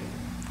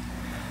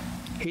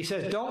 He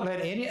says, don't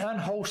let any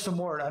unwholesome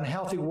word,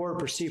 unhealthy word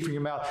proceed from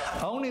your mouth.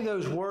 Only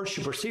those words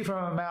should proceed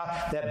from your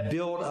mouth that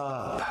build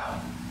up.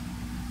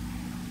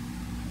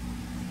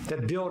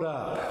 That build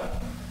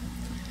up.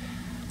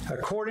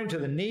 According to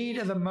the need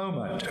of the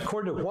moment,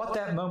 according to what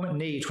that moment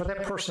needs, what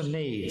that person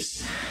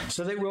needs,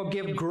 so that we'll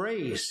give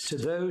grace to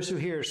those who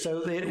hear,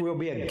 so that it will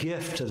be a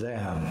gift to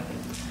them.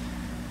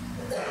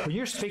 When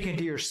you're speaking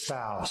to your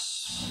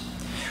spouse,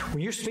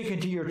 when you're speaking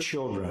to your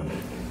children,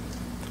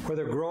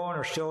 whether growing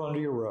or still under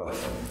your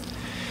roof,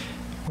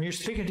 when you're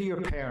speaking to your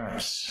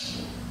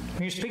parents,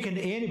 when you're speaking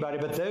to anybody,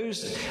 but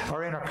those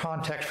are in our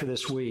context for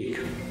this week,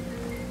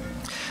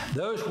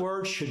 those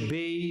words should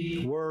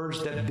be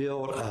words that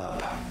build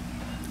up.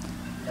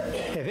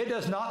 If it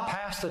does not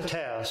pass the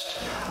test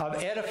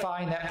of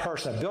edifying that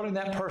person, of building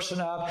that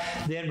person up,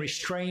 then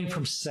refrain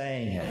from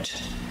saying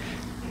it.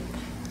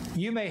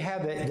 You may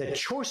have the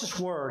choicest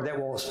word that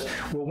will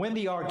win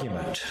the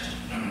argument,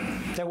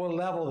 that will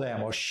level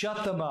them, will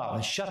shut them up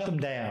and shut them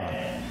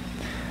down.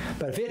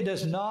 But if it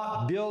does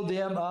not build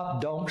them up,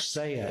 don't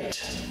say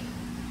it.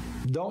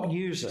 Don't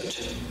use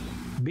it.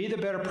 Be the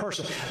better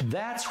person.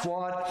 That's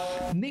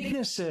what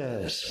meekness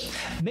is.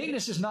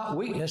 Meekness is not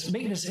weakness.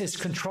 Meekness is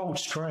controlled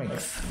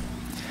strength.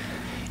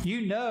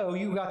 You know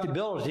you've got the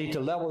ability to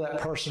level that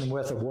person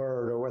with a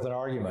word or with an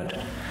argument.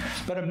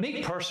 But a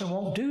meek person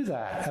won't do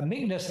that. A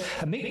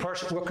meek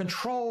person will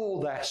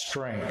control that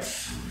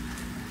strength.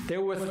 They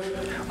will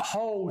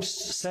withhold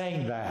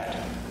saying that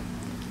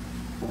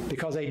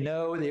because they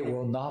know that it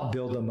will not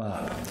build them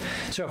up.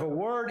 So if a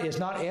word is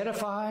not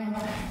edifying,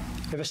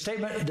 if a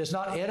statement does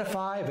not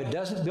edify, if it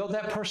doesn't build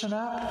that person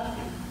up,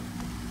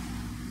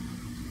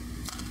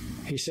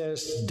 he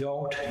says,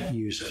 don't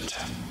use it.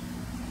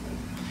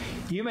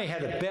 You may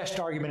have the best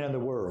argument in the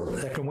world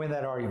that can win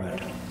that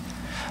argument.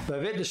 But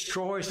if it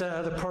destroys that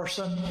other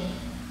person,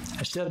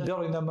 instead of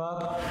building them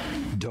up,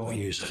 don't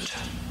use it.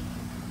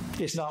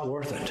 It's not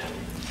worth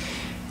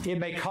it. It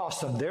may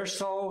cost them their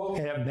soul,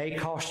 and it may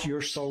cost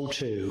your soul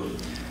too.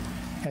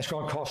 And it's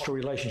going to cost a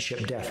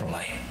relationship,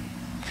 definitely.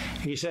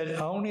 He said,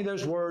 only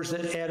those words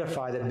that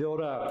edify, that build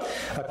up,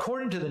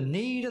 according to the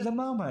need of the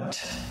moment.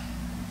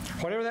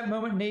 Whatever that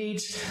moment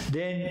needs,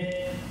 then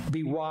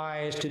be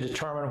wise to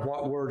determine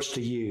what words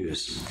to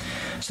use,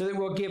 so that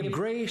we'll give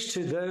grace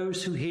to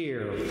those who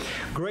hear.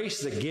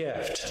 Grace is a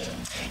gift.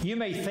 You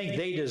may think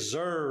they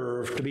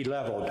deserve to be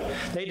leveled.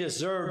 They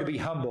deserve to be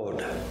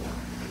humbled.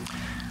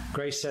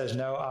 Grace says,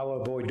 no, I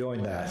will avoid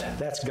doing that.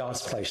 That's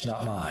God's place,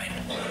 not mine.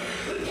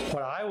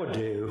 What I would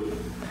do,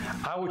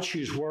 I would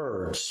choose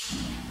words.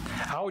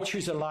 I would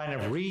choose a line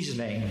of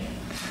reasoning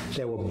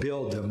that will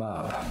build them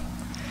up.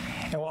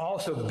 And will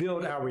also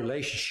build our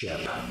relationship.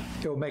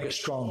 It will make it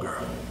stronger.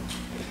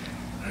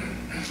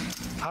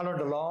 I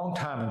learned a long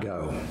time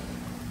ago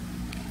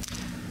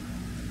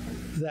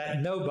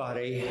that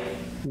nobody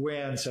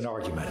wins an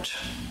argument.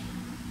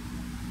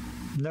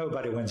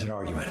 Nobody wins an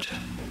argument.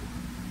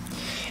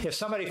 If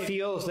somebody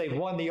feels they've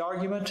won the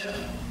argument,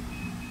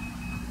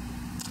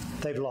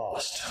 they've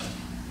lost.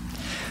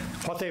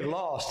 What they've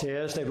lost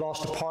is they've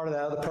lost a part of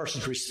that other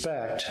person's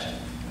respect.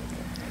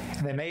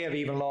 And they may have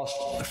even lost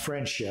a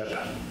friendship.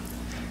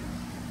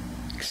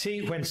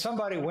 See, when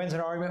somebody wins an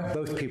argument,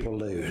 both people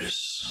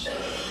lose.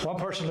 One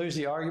person loses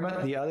the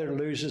argument, the other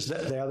loses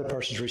the other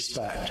person's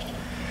respect.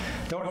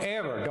 Don't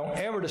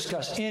ever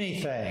discuss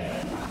anything,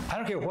 I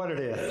don't care what it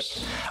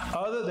is,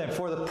 other than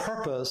for the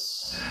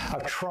purpose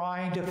of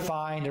trying to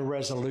find a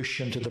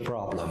resolution to the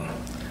problem.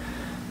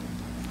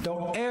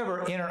 Don't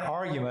ever enter an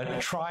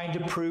argument trying to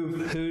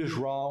prove who's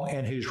wrong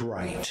and who's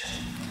right.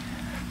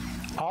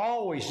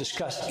 Always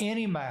discuss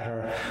any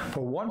matter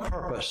for one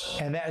purpose,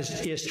 and that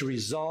is to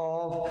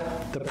resolve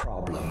the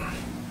problem.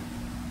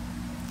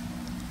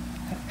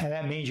 And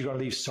that means you're going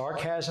to leave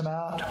sarcasm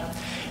out.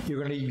 You're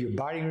going to leave your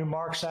biting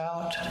remarks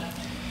out.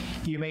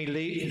 You're going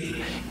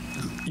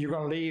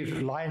to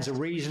leave lines of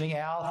reasoning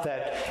out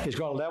that is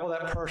going to level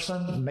that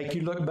person, make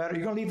you look better.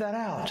 You're going to leave that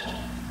out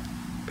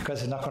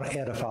because it's not going to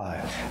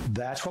edify.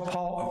 That's what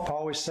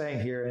Paul is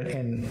saying here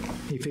in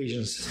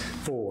Ephesians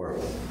 4.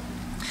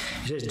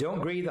 He says, don't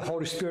grieve the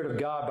Holy Spirit of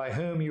God, by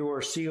whom you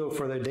are sealed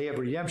for the day of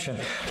redemption.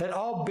 Let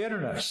all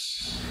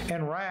bitterness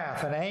and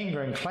wrath and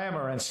anger and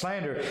clamor and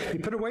slander be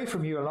put away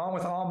from you, along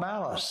with all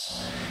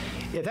malice.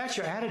 If that's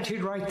your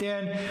attitude right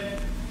then,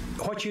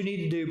 what you need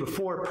to do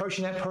before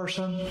approaching that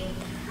person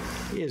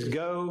is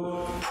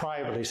go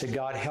privately. Say,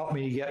 God, help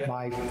me to get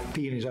my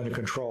feelings under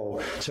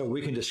control so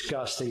we can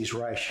discuss these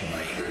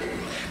rationally.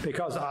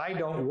 Because I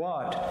don't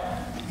want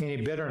any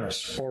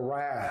bitterness or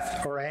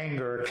wrath or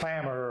anger or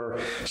clamor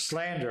or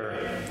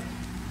slander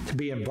to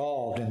be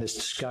involved in this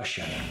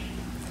discussion.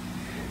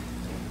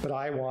 but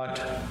I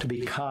want to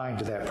be kind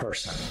to that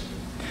person.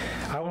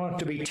 I want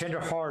to be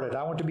tenderhearted.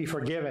 I want to be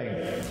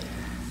forgiving,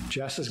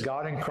 just as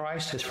God in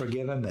Christ has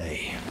forgiven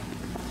me.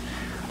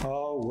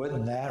 Oh,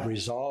 wouldn't that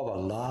resolve a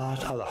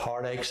lot of the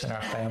heartaches in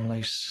our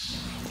families?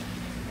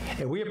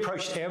 If we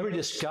approached every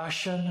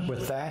discussion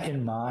with that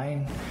in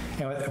mind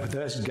and with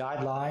those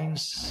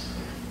guidelines,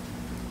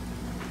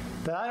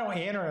 then I don't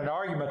enter an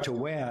argument to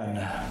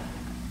win.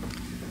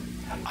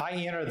 I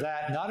enter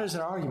that not as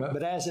an argument,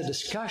 but as a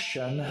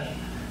discussion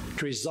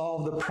to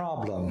resolve the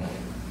problem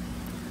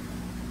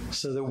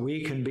so that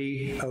we can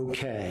be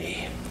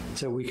okay,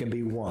 so we can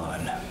be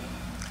one.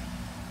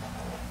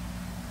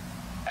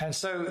 And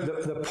so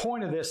the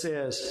point of this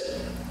is,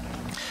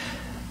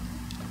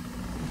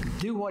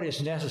 do what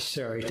is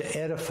necessary to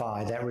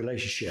edify that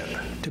relationship,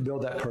 to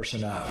build that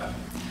person up.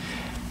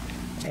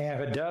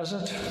 And if it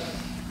doesn't,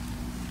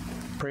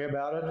 pray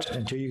about it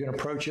until you can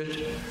approach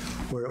it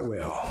where it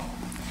will.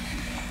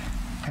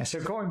 And so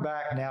going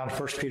back now to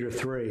 1 Peter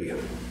 3,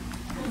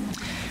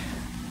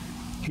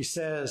 he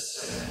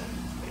says,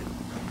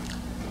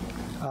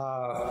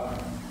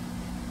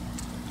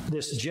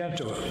 this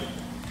gentle,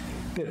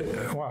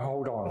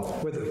 hold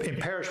on, with the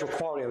imperishable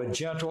quality of a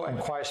gentle and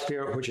quiet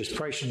spirit, which is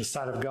precious in the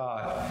sight of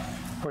God.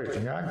 Wait a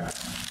minute.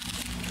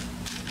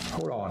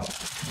 Hold on.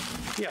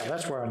 Yeah,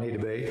 that's where I need to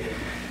be.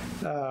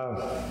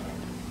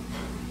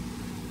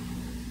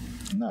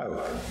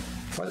 No.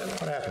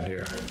 What happened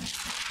here?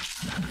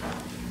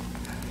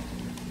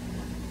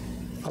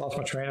 I lost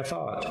my train of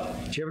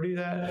thought. Did you ever do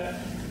that?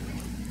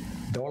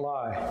 Don't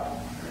lie.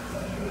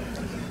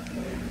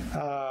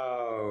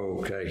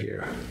 Okay,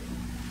 here.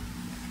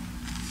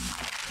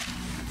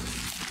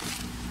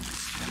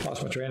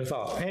 Lost my train of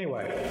thought.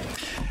 Anyway,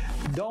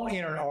 don't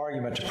enter an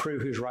argument to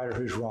prove who's right or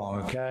who's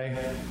wrong, okay?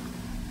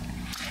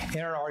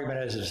 Enter an argument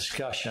as a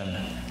discussion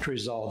to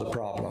resolve the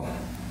problem.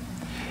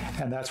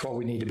 And that's what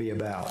we need to be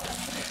about.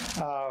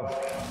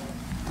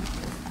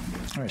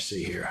 Let me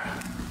see here.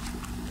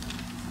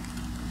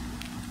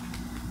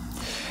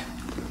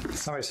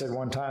 Somebody said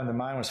one time the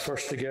mind was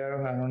first to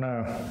go. I don't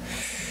know.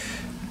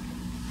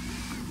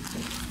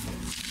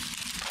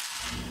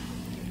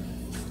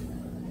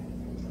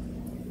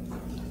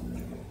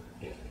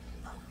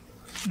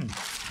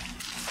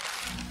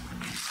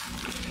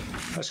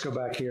 Let's go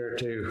back here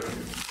to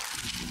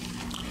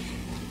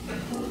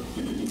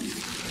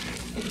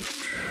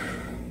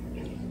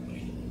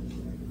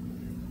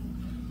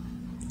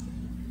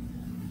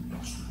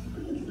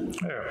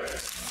there.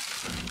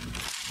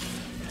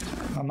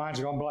 My mind's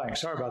gone blank.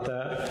 Sorry about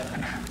that.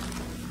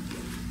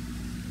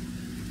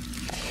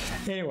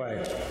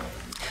 Anyway,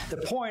 the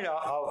point of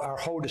our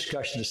whole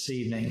discussion this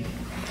evening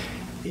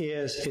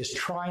is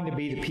trying to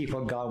be the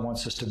people God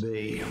wants us to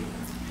be.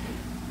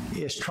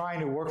 Is trying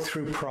to work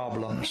through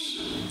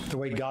problems the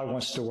way God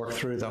wants to work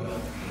through them.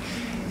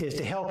 Is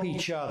to help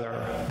each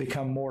other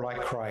become more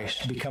like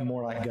Christ, become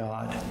more like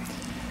God.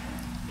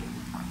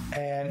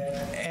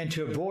 And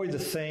to avoid the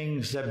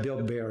things that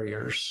build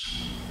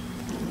barriers,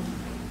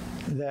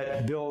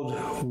 that build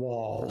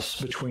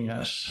walls between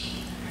us,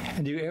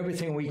 and do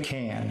everything we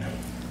can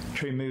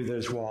to remove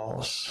those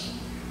walls,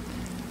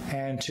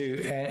 and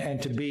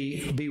to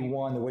be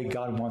one the way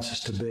God wants us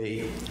to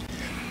be,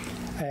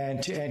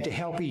 and to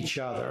help each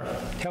other,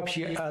 help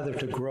each other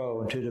to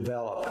grow and to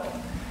develop,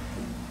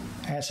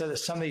 and so that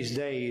some of these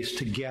days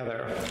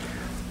together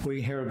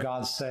we hear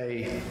God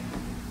say,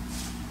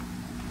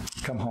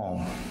 "Come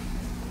home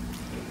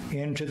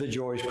into the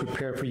joys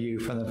prepared for you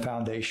from the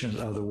foundations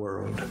of the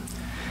world."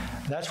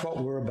 That's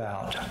what we're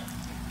about.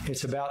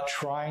 It's about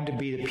trying to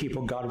be the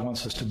people God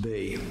wants us to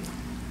be,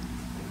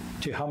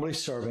 to humbly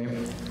serve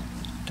Him,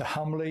 to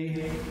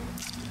humbly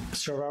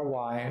serve our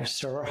wives,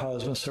 serve our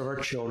husbands, serve our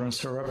children,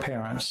 serve our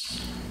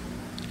parents,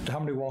 to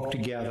humbly walk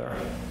together.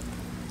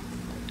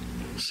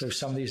 So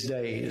some of these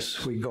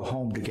days we can go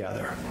home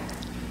together.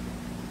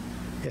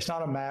 It's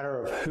not a matter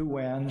of who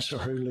wins or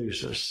who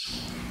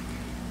loses.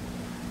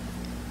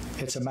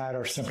 It's a matter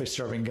of simply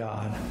serving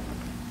God.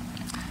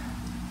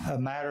 A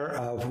matter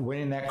of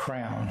winning that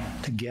crown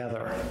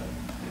together.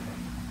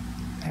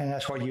 And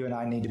that's what you and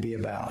I need to be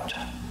about.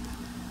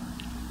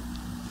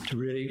 To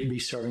really be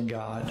serving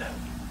God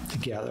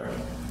together.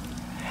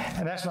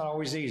 And that's not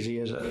always easy,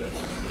 is it?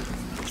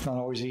 It's not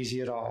always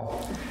easy at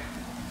all.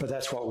 But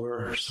that's what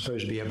we're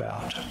supposed to be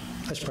about.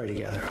 Let's pray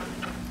together.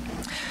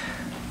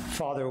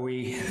 Father,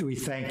 we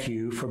thank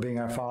you for being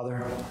our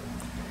Father.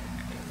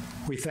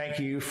 We thank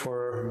you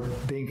for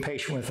being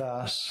patient with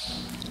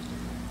us.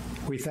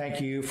 We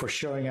thank you for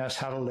showing us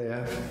how to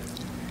live.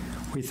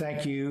 We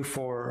thank you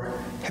for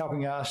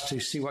helping us to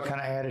see what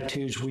kind of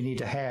attitudes we need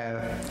to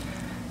have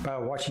by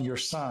watching your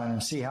Son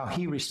and see how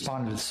he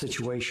responded to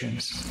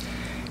situations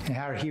and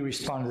how he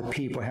responded to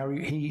people, how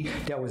he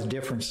dealt with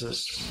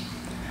differences.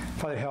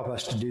 Father, help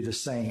us to do the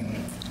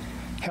same.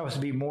 Help us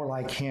to be more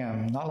like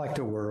him, not like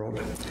the world.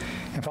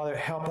 And Father,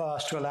 help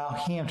us to allow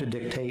him to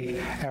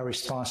dictate our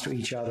response to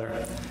each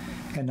other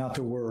and not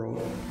the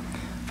world.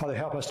 Father,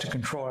 help us to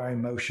control our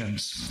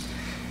emotions.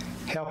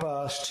 Help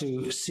us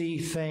to see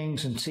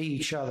things and see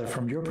each other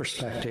from your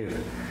perspective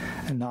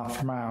and not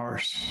from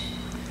ours.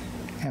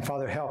 And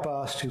Father, help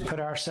us to put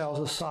ourselves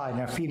aside and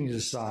our feelings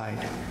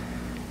aside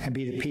and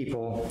be the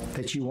people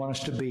that you want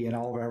us to be in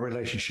all of our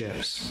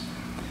relationships.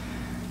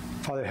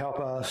 Father,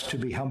 help us to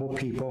be humble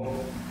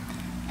people.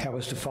 Help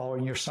us to follow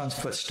in your Son's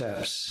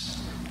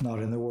footsteps, not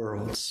in the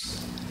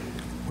world's.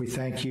 We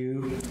thank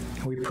you,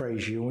 and we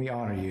praise you, and we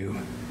honor you.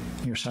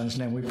 In your Son's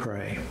name we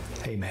pray.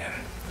 Amen.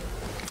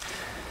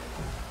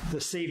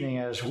 This evening,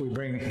 as we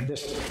bring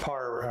this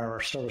part of our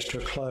service to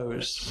a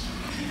close,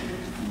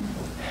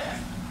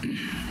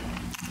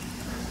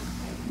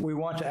 we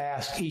want to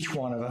ask each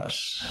one of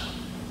us,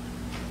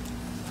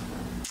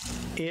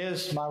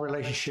 is my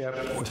relationship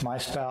with my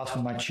spouse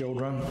and my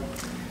children,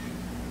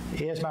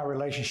 is my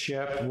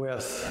relationship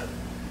with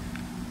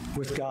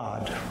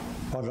God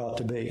what it ought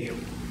to be?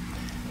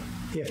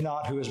 If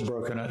not, who has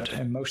broken it?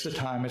 And most of the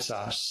time it's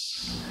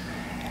us.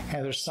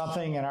 And there's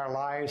something in our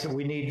lives that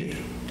we need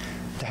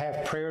to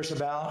have prayers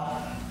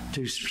about,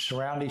 to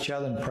surround each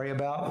other and pray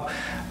about.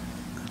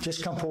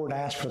 Just come forward and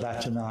ask for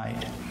that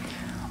tonight.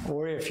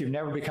 Or if you've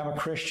never become a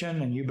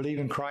Christian and you believe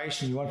in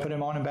Christ and you want to put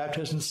him on in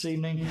baptism this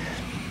evening,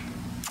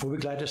 we'll be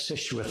glad to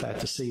assist you with that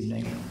this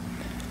evening.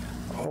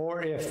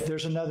 Or if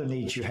there's another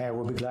need you have,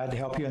 we'll be glad to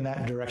help you in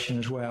that direction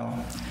as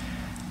well.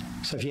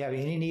 So if you have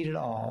any need at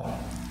all,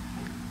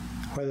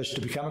 whether it's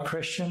to become a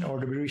Christian or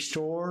to be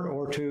restored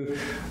or to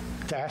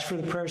ask for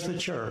the prayers of the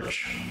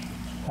church,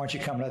 why don't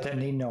you come and let that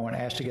need know, and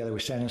as together we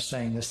stand and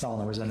sing this song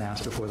that was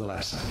announced before the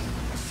lesson.